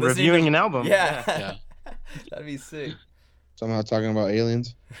listening reviewing to- an album. Yeah. Yeah. That'd be sick. Somehow talking about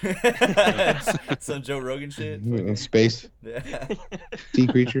aliens, Some Joe Rogan shit. space, Yeah. sea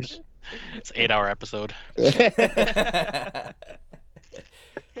creatures. It's an 8-hour episode. Oh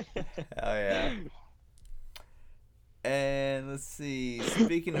yeah. And let's see.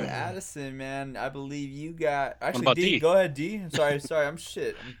 Speaking of Addison, man, I believe you got actually about D. D? Go ahead, D. Sorry, I'm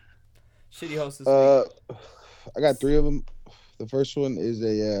shit. I'm shitty host this week. I got 3 of them. The first one is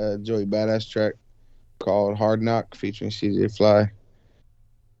a Joey Badass track called Hard Knock featuring CJ Fly.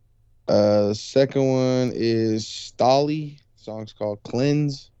 The second one is Stolly. The song's called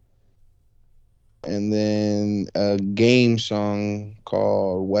Cleanse. and then a game song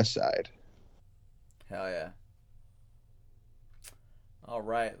called West Side. Hell yeah. All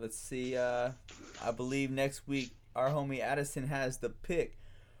right, let's see. I believe next week our homie Addison has the pick.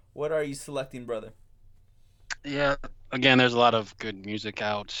 What are you selecting, brother? Yeah, again, there's a lot of good music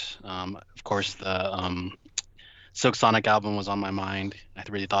out. Of course, the Silk Sonic album was on my mind. I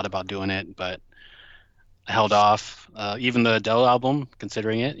really thought about doing it, but I held off. Even the Adele album,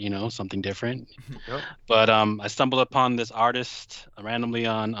 considering it, something different. Yep. But I stumbled upon this artist randomly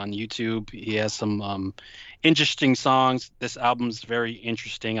on YouTube. He has some interesting songs. This album's very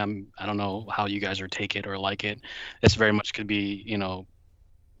interesting. I don't know how you guys are take it or like it. This very much could be,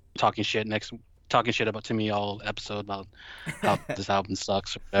 talking shit about to me all episode about how this album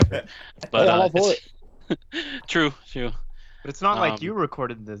sucks or whatever. But I'm all for it. True. But it's not like you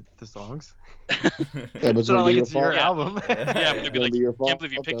recorded the songs. Yeah, but It's not like it's your fault. album. Yeah, but it'd be like, It'll be your can't fault.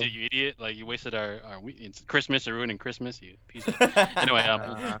 believe you picked Okay. it, you idiot. Like, you wasted our it's Christmas, you're ruining Christmas, you piece of...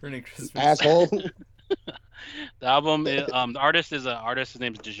 Anyway, Ruining Christmas. Asshole. the album, the artist is his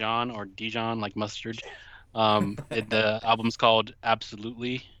name's Dijon, or Dijon, like mustard. The album's called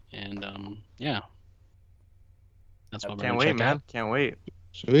Absolutely, and yeah. That's what we're Can't gonna wait, check man. out. Can't wait.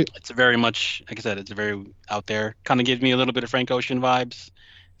 Sweet. It's very much, like I said, it's very out there. Kind of gives me a little bit of Frank Ocean vibes.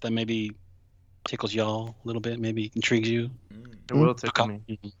 That maybe tickles y'all a little bit, maybe intrigues you. It will tickle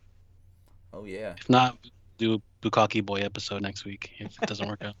me. Oh yeah. If not, do a Bukaki Boy episode next week if it doesn't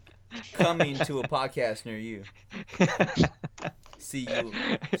work out. Coming to a podcast near you. See you.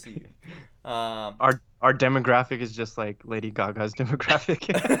 Our demographic is just like Lady Gaga's demographic.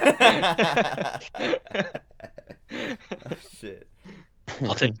 Oh, shit.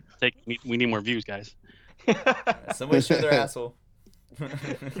 I'll take. We need more views, guys. Somebody show their asshole.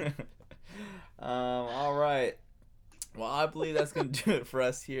 All right. Well, I believe that's gonna do it for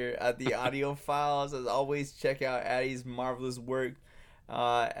us here at the Audio Files. As always, check out Addie's marvelous work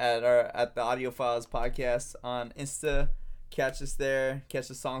at the Audio Files podcast on Insta. Catch us there. Catch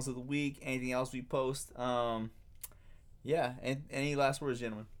the songs of the week. Anything else we post. Yeah. And any last words,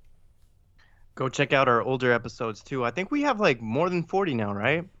 gentlemen? Go check out our older episodes too. I think we have like more than 40 now,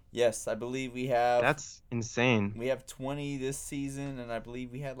 right? Yes, I believe we have. That's insane. We have 20 this season, and I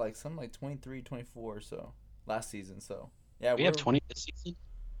believe we had like something like 23, 24 so last season. So yeah, We have 20 this season.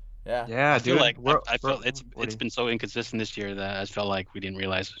 Yeah. Yeah, I feel dude. like I feel we're it's 40. been so inconsistent this year that I felt like we didn't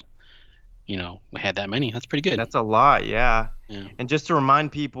realize, we had that many. That's pretty good. That's a lot, yeah. Yeah. And just to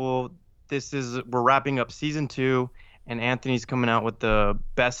remind people, we're wrapping up season 2, and Anthony's coming out with the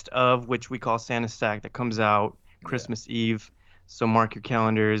best of, which we call Santa Stack, that comes out Christmas Eve. So mark your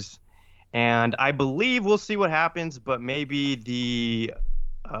calendars. And I believe we'll see what happens, but maybe the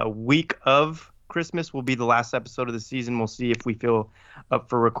week of Christmas will be the last episode of the season. We'll see if we feel up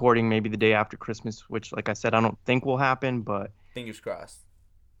for recording maybe the day after Christmas, which, like I said, I don't think will happen, but Fingers crossed.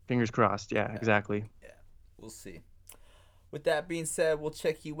 fingers crossed. Yeah, exactly. We'll see. With that being said, we'll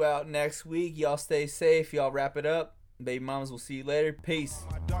check you out next week. Y'all stay safe. Y'all wrap it up. Baby mamas, we'll see you later. Peace.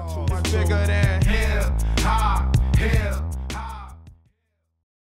 Too much bigger than him. Ha.